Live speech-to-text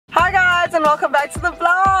guys, and welcome back to the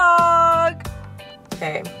vlog.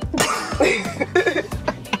 Okay.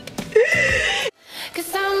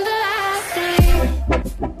 Cause I'm the last thing.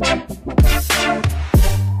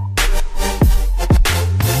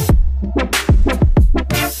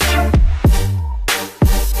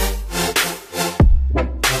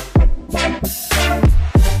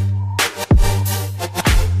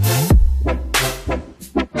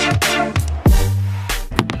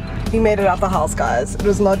 We made it out the house, guys. It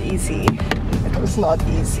was not easy. It was not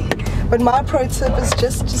easy. But my pro tip is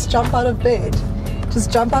just jump out of bed. Just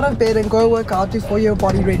jump out of bed and go work out before your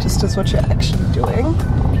body registers what you're actually doing.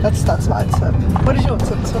 That's my tip. What is your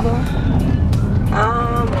tip, TSHOLO?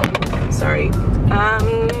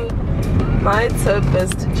 My tip is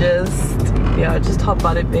to just hop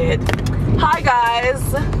out of bed. Hi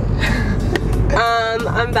guys.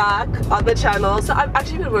 I'm back on the channel. So I've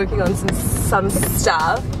actually been working on some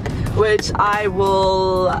stuff, which I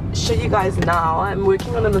will show you guys now. I'm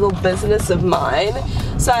working on a little business of mine,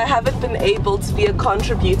 so I haven't been able to be a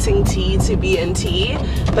contributing T to BNT,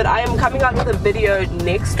 but I am coming out with a video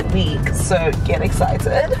next week, so get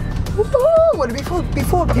excited. What,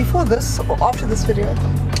 before this or after this video?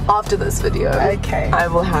 After this video, okay, I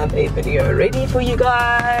will have a video ready for you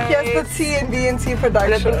guys. Yes, the T and BNT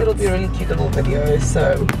production. And I think it'll be a really cute little video,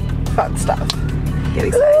 so fun stuff. Get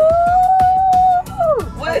excited.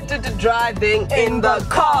 We're driving in the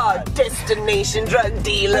car, destination drug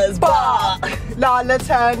dealers bar. Now let's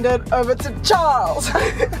hand it over to Charles.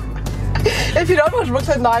 If you don't watch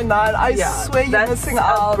Brooklyn Nine-Nine, I swear you're missing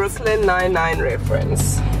out. Brooklyn Nine-Nine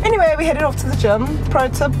reference. Anyway, we headed off to the gym. Pro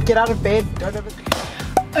tip, get out of bed, don't overthink.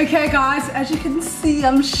 Okay guys, as you can see,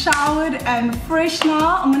 I'm showered and fresh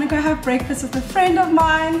now. I'm gonna go have breakfast with a friend of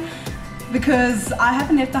mine because I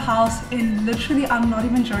haven't left the house in literally, I'm not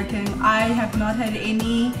even joking, I have not had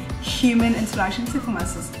any human interaction except for my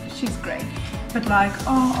sister. She's great. But like,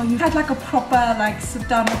 oh, you had like a proper like sit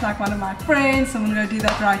down with like one of my friends. So I'm gonna go do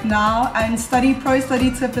that right now. And pro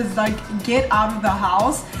study tip is like get out of the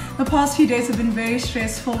house. The past few days have been very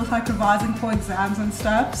stressful with like revising for exams and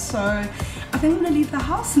stuff. So I think I'm gonna leave the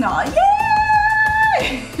house now.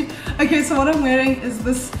 Yay! Okay, so what I'm wearing is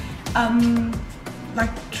this like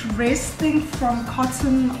dress thing from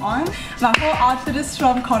Cotton On. My whole outfit is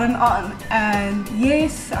from Cotton On, and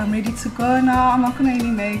yes, I'm ready to go now. I'm not gonna any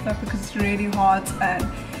makeup because it's really hot,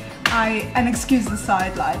 and excuse the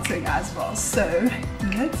side lighting as well. So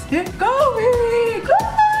let's get going. Go!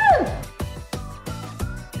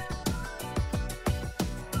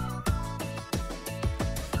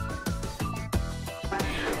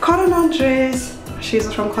 Cotton On dress. Shoes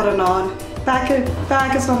are from Cotton On. Bag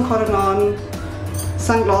is from Cotton On.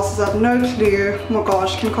 Sunglasses up, no clue. Oh my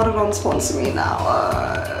gosh, can Cotton On sponsor me now?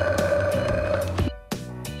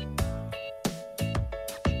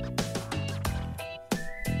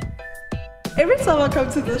 Every time I come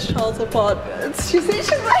to this child's apartment, she says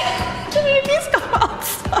she's like, can you please come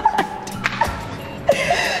outside?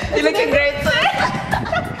 You're looking great today.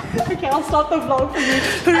 Okay, I'll start the vlog for you.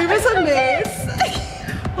 The room is a mess.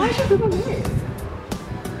 Why is your room a mess?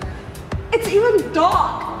 It's even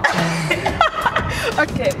dark.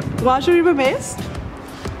 Okay, why is your room a mess?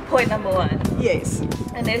 Point number one. Yes.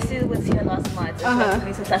 Unless you was here last night, so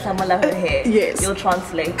her hair. Yes. You'll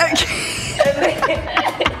translate. Okay.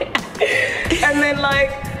 And then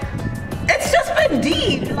like, it's just been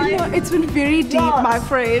deep. Like, no, it's been very deep, my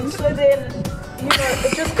friend. So then,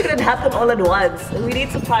 it just couldn't happen all at once. We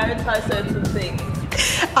need to prioritize certain things.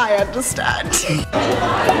 I understand.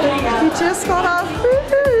 We just got our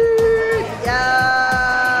food. Yeah.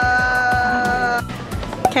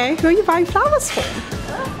 Okay, who are you buying flowers for?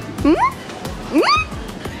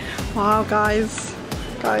 Wow, guys.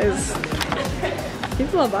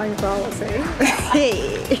 People are buying flowers, eh?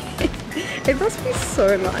 Hey. It must be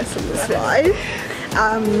so nice in this life.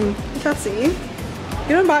 Cassie,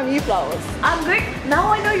 you don't buy me flowers. I'm great. Now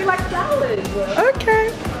I know you like flowers.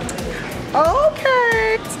 Okay.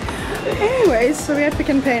 Anyways, so we're at Pick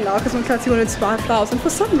n Pay now because Mkati wanted to buy flowers, and for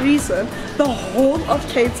some reason the whole of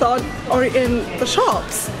Cape Town are in the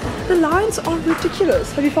shops. The lines are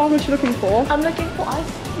ridiculous. Have you found what you're looking for? I'm looking for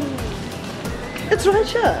ice cream. It's right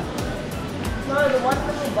here. No, the one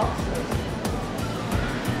with the boxes.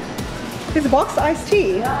 It's boxed iced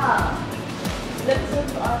tea? Yeah.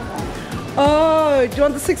 Lipton's are nice. Oh, do you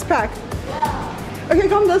want the 6-pack? Yeah. Okay,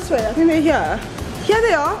 come this way. I think they're here. Here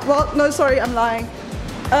they are. Well, no, sorry, I'm lying.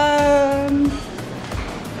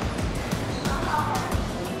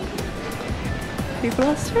 People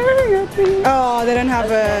are staring at me. Oh, they don't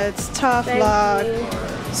have it. It's tough luck.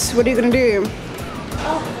 So what are you gonna do?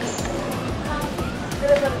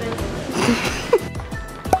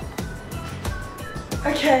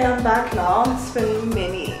 Okay, I'm back now. It's been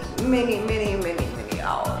many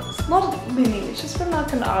hours. Not many, it's just been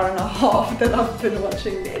like an hour and a half that I've been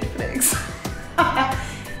watching Netflix.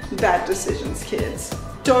 Bad decisions, kids.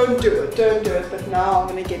 Don't do it, don't do it. But now I'm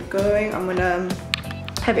gonna get going. I'm gonna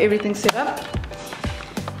have everything set up.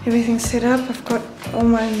 I've got all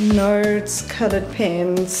my notes, colored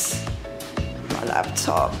pens, my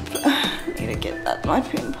laptop. I need to get that,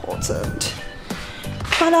 might be important.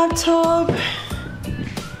 My laptop,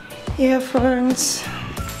 earphones,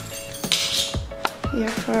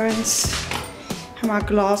 and my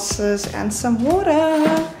glasses and some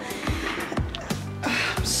water.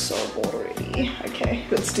 I'm so bored already. Okay,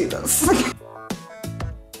 let's do this.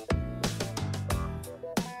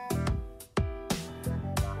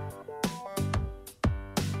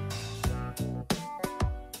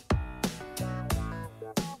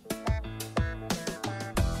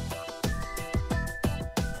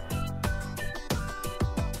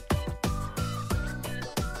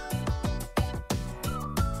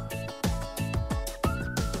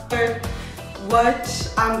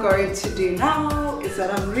 What I'm going to do now is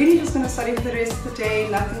that I'm really just going to study for the rest of the day.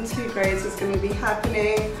 Nothing too great is going to be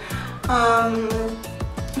happening.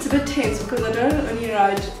 It's a bit tense because I don't only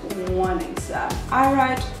write one exam. I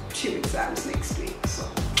write 2 exams next week. So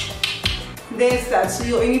there's that. So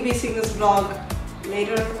you'll only be seeing this vlog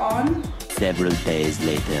later on. Several days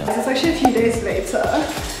later. It's actually a few days later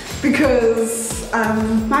because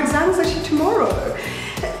my exam is actually tomorrow.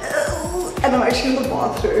 And I'm actually in the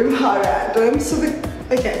bathroom, how random. So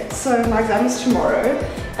my exam is tomorrow,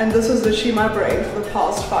 and this was literally my brain for the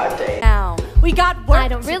past 5 days. Now, we got work. I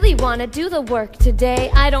don't really want to do the work today.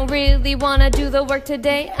 I don't really want to do the work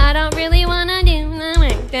today. I don't really want to do the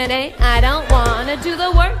work today. I don't want to do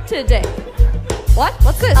the work today. What?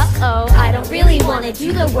 What's this? Uh-oh, I don't really want to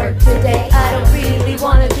do the work today. I don't really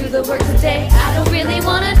want to do the work today. I don't really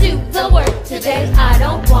want to do the work today. I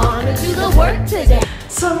don't want to do the work today.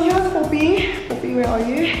 So I'm here with Poppy. Poppy, where are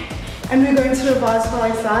you? And we're going to revise for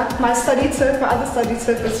like that. My study tip, my other study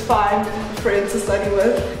tip is find friends to study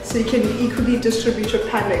with so you can equally distribute your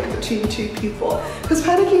panic between 2 people. Because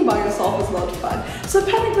panicking by yourself is not fun. So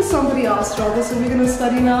panic with somebody else rather. So we're going to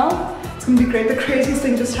study now. It's going to be great. The craziest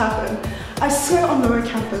thing just happened. I swear on lower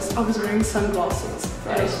campus, I was wearing sunglasses.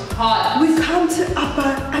 Right? It's hot. We come to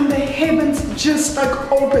upper and the heavens just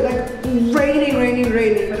like open, like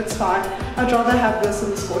raining, but it's fine. I'd rather have this than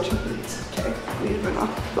the scorching heat. Okay, we need to run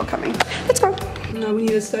off. We're coming. Let's go. Now we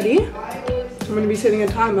need to study. I'm going to be setting a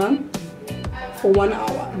timer for 1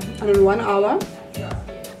 hour. And in 1 hour,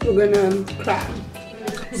 we're going to cram.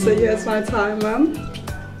 So here's my timer.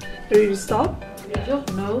 Ready to stop?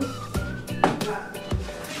 No.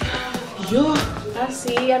 Yo, I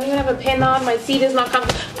see. I don't even have a pen on. My seat is not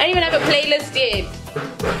comfortable. I don't even have a playlist yet.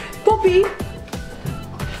 Poppy,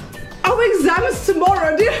 our exam is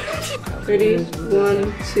tomorrow, dude. Ready?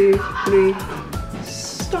 1, 2, 3,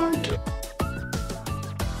 start.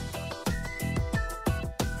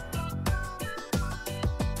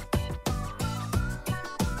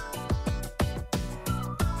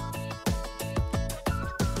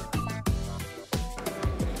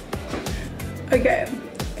 Okay,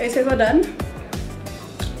 essays are done.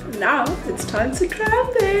 Now it's time to cram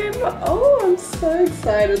them. Oh, I'm so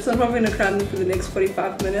excited. So I'm probably going to cram them for the next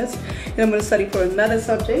 45 minutes. Then I'm going to study for another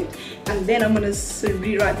subject. And then I'm going to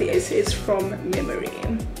rewrite the essays from memory.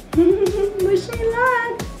 Wish me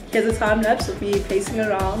luck. Here's a time lapse of me pacing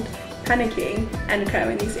around, panicking, and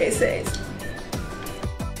cramming these essays.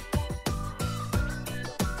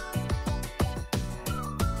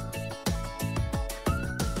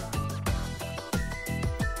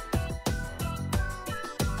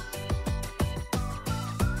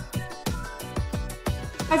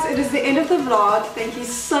 Guys, it is the end of the vlog. Thank you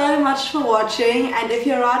so much for watching, and if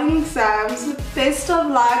you're writing exams, best of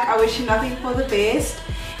luck. I wish you nothing for the best.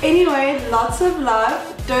 Anyway, lots of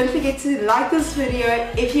love. Don't forget to like this video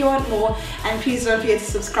if you want more, and please don't forget to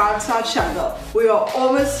subscribe to our channel. We are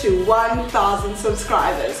almost to 1,000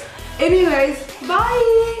 subscribers. Anyways,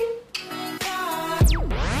 bye!